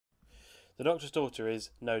The Doctor's Daughter is,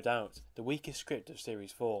 no doubt, the weakest script of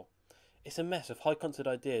Series 4. It's a mess of high-concept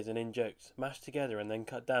ideas and in-jokes, mashed together and then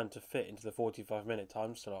cut down to fit into the 45-minute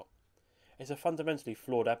time slot. It's a fundamentally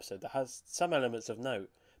flawed episode that has some elements of note,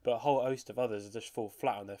 but a whole host of others that just fall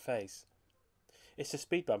flat on their face. It's a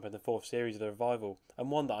speed bump in the fourth series of the revival, and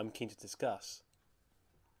one that I'm keen to discuss.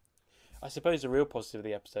 I suppose the real positive of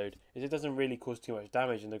the episode is it doesn't really cause too much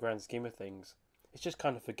damage in the grand scheme of things. It's just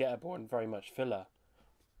kind of forgettable and very much filler.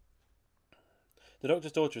 The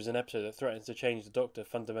Doctor's Daughter is an episode that threatens to change the Doctor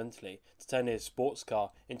fundamentally, to turn his sports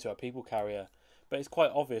car into a people carrier, but it's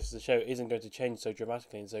quite obvious the show isn't going to change so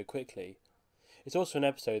dramatically and so quickly. It's also an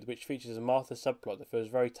episode which features a Martha subplot that feels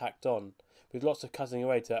very tacked on, with lots of cutting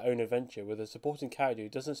away to her own adventure with a supporting character who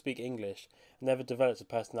doesn't speak English and never develops a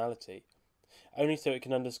personality, only so it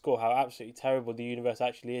can underscore how absolutely terrible the universe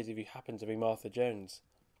actually is if you happen to be Martha Jones.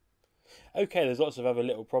 Okay, there's lots of other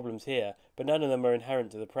little problems here, but none of them are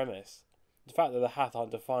inherent to the premise. The fact that the Hath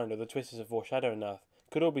aren't defined or the twist isn't foreshadowed enough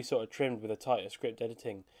could all be sort of trimmed with a tighter script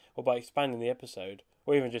editing, or by expanding the episode,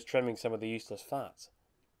 or even just trimming some of the useless fat.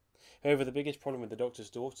 However, the biggest problem with The Doctor's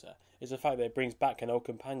Daughter is the fact that it brings back an old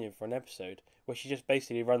companion for an episode where she just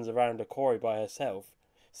basically runs around a quarry by herself,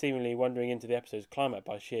 seemingly wandering into the episode's climax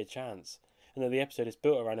by sheer chance, and that the episode is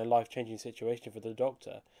built around a life-changing situation for the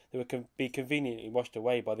Doctor that would be conveniently washed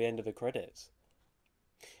away by the end of the credits.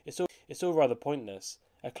 It's all rather pointless,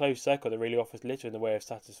 a closed circle that really offers little in the way of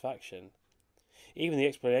satisfaction. Even the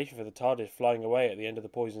explanation for the TARDIS flying away at the end of the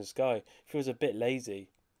Poison Sky feels a bit lazy.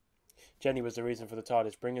 Jenny was the reason for the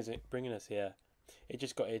TARDIS bringing us here. It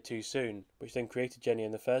just got here too soon, which then created Jenny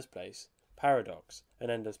in the first place. Paradox,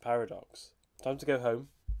 an endless paradox. Time to go home.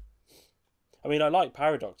 I mean, I like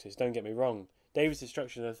paradoxes, don't get me wrong. David's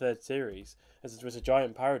destruction in the third series, as it was a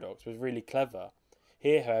giant paradox, was really clever.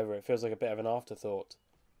 Here, however, it feels like a bit of an afterthought.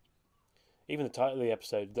 Even the title of the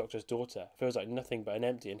episode, The Doctor's Daughter, feels like nothing but an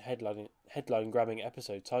empty and headline-grabbing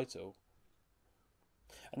episode title.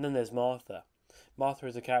 And then there's Martha. Martha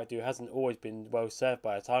is a character who hasn't always been well served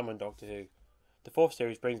by her time on Doctor Who. The fourth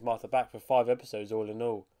series brings Martha back for 5 episodes all in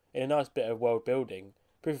all, in a nice bit of world building,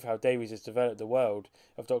 proof of how Davies has developed the world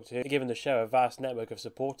of Doctor Who, and given the show a vast network of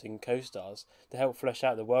supporting co-stars to help flesh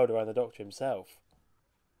out the world around the Doctor himself.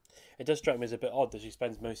 It does strike me as a bit odd that she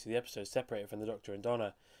spends most of the episode separated from the Doctor and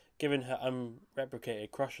Donna, given her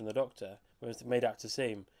unreplicated crush on the Doctor when it was made out to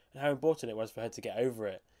seem, and how important it was for her to get over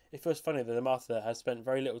it. It feels funny that Martha has spent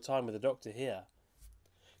very little time with the Doctor here.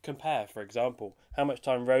 Compare, for example, how much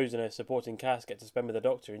time Rose and her supporting cast get to spend with the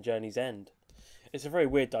Doctor in Journey's End. It's a very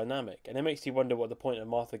weird dynamic, and it makes you wonder what the point of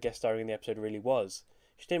Martha guest starring in the episode really was.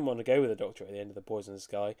 She didn't want to go with the Doctor at the end of The Poison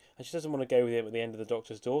Sky, and she doesn't want to go with him at the end of The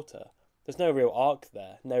Doctor's Daughter. There's no real arc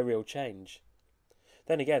there, no real change.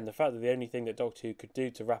 Then again, the fact that the only thing that Doctor Who could do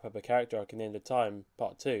to wrap up a character arc in The End of Time,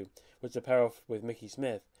 Part 2, was to pair off with Mickey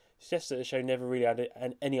Smith, suggests that the show never really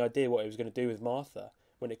had any idea what it was going to do with Martha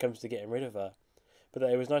when it comes to getting rid of her, but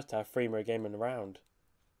that it was nice to have Freema Gaiman around.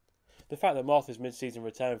 The fact that Martha's mid-season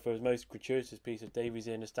return for his most gratuitous piece of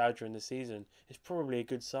Daviesian nostalgia in the season is probably a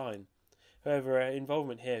good sign. However, her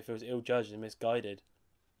involvement here feels ill-judged and misguided.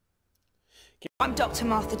 I'm Dr.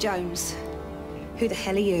 Martha Jones. Who the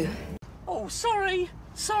hell are you? Oh, sorry.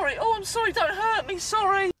 Sorry. Oh, I'm sorry. Don't hurt me.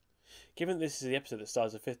 Sorry. Given that this is the episode that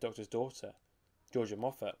stars the 5th Doctor's daughter, Georgia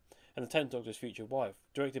Moffat, and the 10th Doctor's future wife,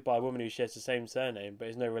 directed by a woman who shares the same surname but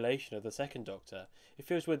is no relation of the 2nd Doctor, it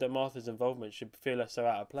feels weird that Martha's involvement should feel so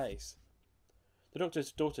out of place. The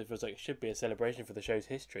Doctor's Daughter feels like it should be a celebration for the show's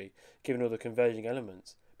history, given all the converging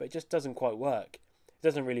elements, but it just doesn't quite work. It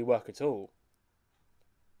doesn't really work at all.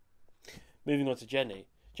 Moving on to Jenny.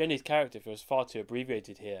 Jenny's character feels far too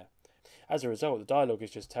abbreviated here. As a result, the dialogue is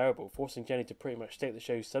just terrible, forcing Jenny to pretty much state the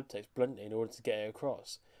show's subtext bluntly in order to get it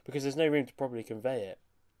across, because there's no room to properly convey it.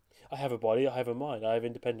 I have a body, I have a mind, I have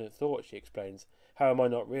independent thought, she explains. How am I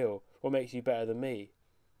not real? What makes you better than me?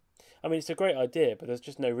 I mean, it's a great idea, but there's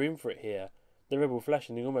just no room for it here. The Rebel Flesh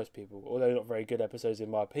and the Almost People, although not very good episodes in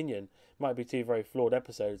my opinion, might be 2 very flawed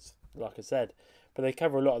episodes, like I said, but they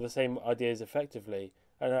cover a lot of the same ideas effectively,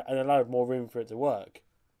 and allow more room for it to work.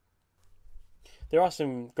 There are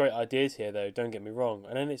some great ideas here though, don't get me wrong,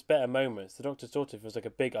 and in its better moments, The Doctor's Daughter feels like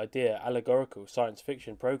a big idea, allegorical science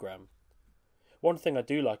fiction programme. One thing I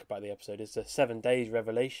do like about the episode is the 7 days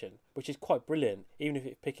revelation, which is quite brilliant, even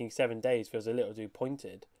if picking 7 days feels a little too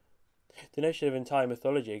pointed. The notion of entire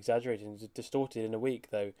mythology exaggerated and distorted in a week,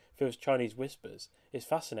 though, feels Chinese whispers, is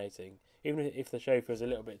fascinating, even if the show feels a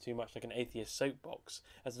little bit too much like an atheist soapbox.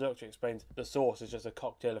 As the Doctor explains, the source is just a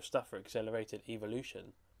cocktail of stuff for accelerated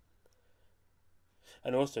evolution.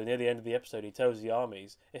 And also, near the end of the episode, he tells the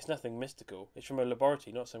armies, it's nothing mystical, it's from a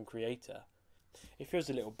laboratory, not some creator. It feels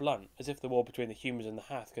a little blunt, as if the war between the humans and the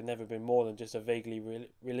Hath could never have been more than just a vaguely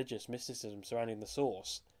religious mysticism surrounding the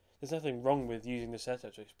source. There's nothing wrong with using the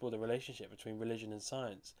setup to explore the relationship between religion and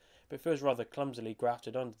science, but it feels rather clumsily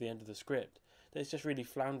grafted onto the end of the script, that it's just really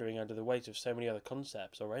floundering under the weight of so many other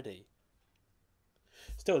concepts already.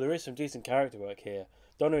 Still, there is some decent character work here.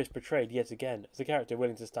 Donna is portrayed yet again as a character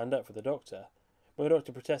willing to stand up for the Doctor. When the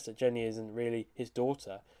Doctor protests that Jenny isn't really his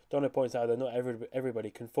daughter, Donna points out that not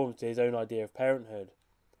everybody conforms to his own idea of parenthood.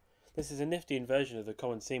 This is a nifty inversion of the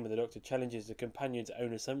common theme where the Doctor challenges the companion's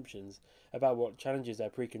own assumptions about what challenges their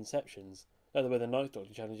preconceptions, like the way the Ninth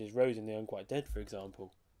Doctor challenges Rose in The Unquite Dead, for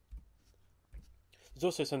example. There's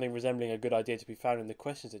also something resembling a good idea to be found in the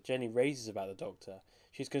questions that Jenny raises about the Doctor.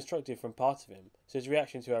 She's constructed from part of him, so his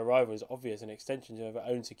reaction to her arrival is obvious an extension of her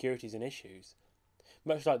own insecurities and issues.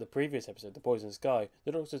 Much like the previous episode, The Poison Sky,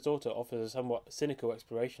 the Doctor's daughter offers a somewhat cynical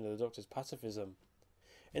exploration of the Doctor's pacifism.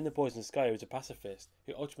 In The Poison Sky, he was a pacifist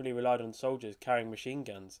who ultimately relied on soldiers carrying machine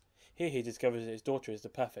guns. Here he discovers that his daughter is the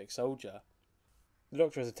perfect soldier. The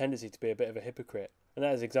Doctor has a tendency to be a bit of a hypocrite, and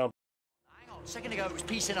that is an example. Hang on, a second ago it was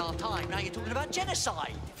peace in our time, now you're talking about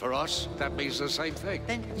genocide. For us, that means the same thing.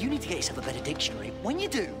 Then you need to get yourself a better dictionary. When you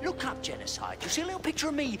do, look up genocide. You'll see a little picture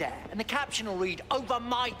of me there, and the caption will read, "Over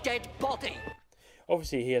my dead body."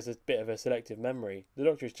 Obviously, he has a bit of a selective memory. The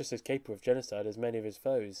Doctor is just as capable of genocide as many of his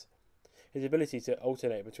foes. His ability to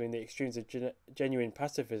alternate between the extremes of genuine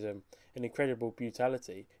pacifism and incredible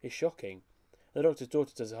brutality is shocking. The Doctor's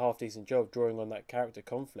daughter does a half-decent job drawing on that character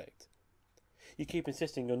conflict. "You keep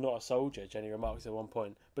insisting you're not a soldier," Jenny remarks at one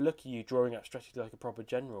point, "but look at you drawing up strategy like a proper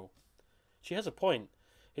general." She has a point.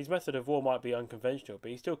 His method of war might be unconventional,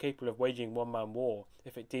 but he's still capable of waging one-man war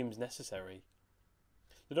if it deems necessary.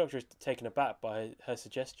 The Doctor is taken aback by her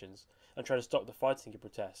suggestions and tries to stop the fighting he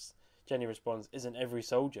protests. Jenny responds, "Isn't every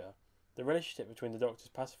soldier?" The relationship between the Doctor's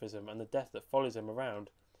pacifism and the death that follows him around,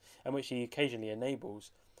 and which he occasionally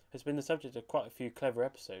enables, has been the subject of quite a few clever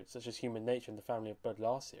episodes, such as Human Nature and the Family of Blood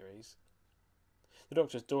last series. The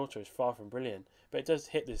Doctor's daughter is far from brilliant, but it does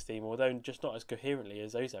hit this theme, although just not as coherently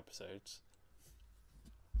as those episodes.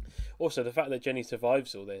 Also, the fact that Jenny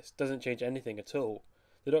survives all this doesn't change anything at all.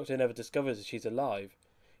 The Doctor never discovers that she's alive.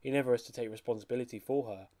 He never has to take responsibility for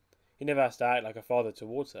her. He never has to act like a father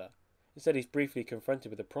towards her. Instead, he's briefly confronted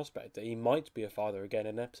with the prospect that he might be a father again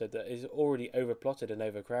in an episode that is already overplotted and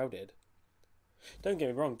overcrowded. Don't get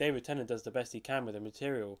me wrong, David Tennant does the best he can with the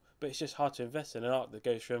material, but it's just hard to invest in an arc that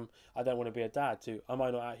goes from "I don't want to be a dad" to "I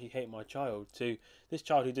might not actually hate my child" to "this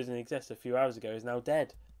child who didn't exist a few hours ago is now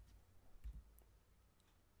dead."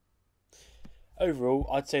 Overall,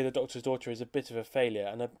 I'd say The Doctor's Daughter is a bit of a failure,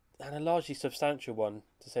 and a largely substantial one,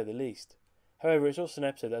 to say the least. However, it's also an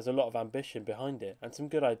episode that has a lot of ambition behind it, and some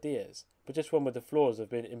good ideas, but just one where the flaws have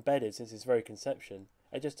been embedded since its very conception.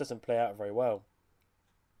 It just doesn't play out very well.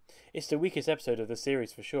 It's the weakest episode of the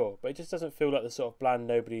series for sure, but it just doesn't feel like the sort of bland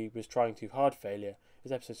nobody was trying too hard failure,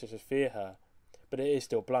 as episodes such as Fear Her, but it is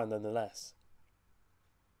still bland nonetheless.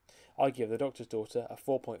 I give The Doctor's Daughter a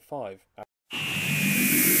 4.5.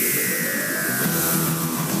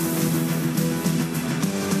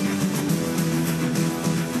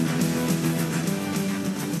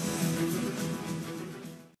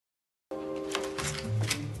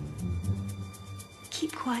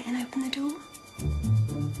 Keep quiet and open the door.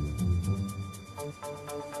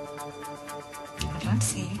 I'd like to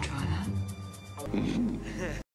see you try that.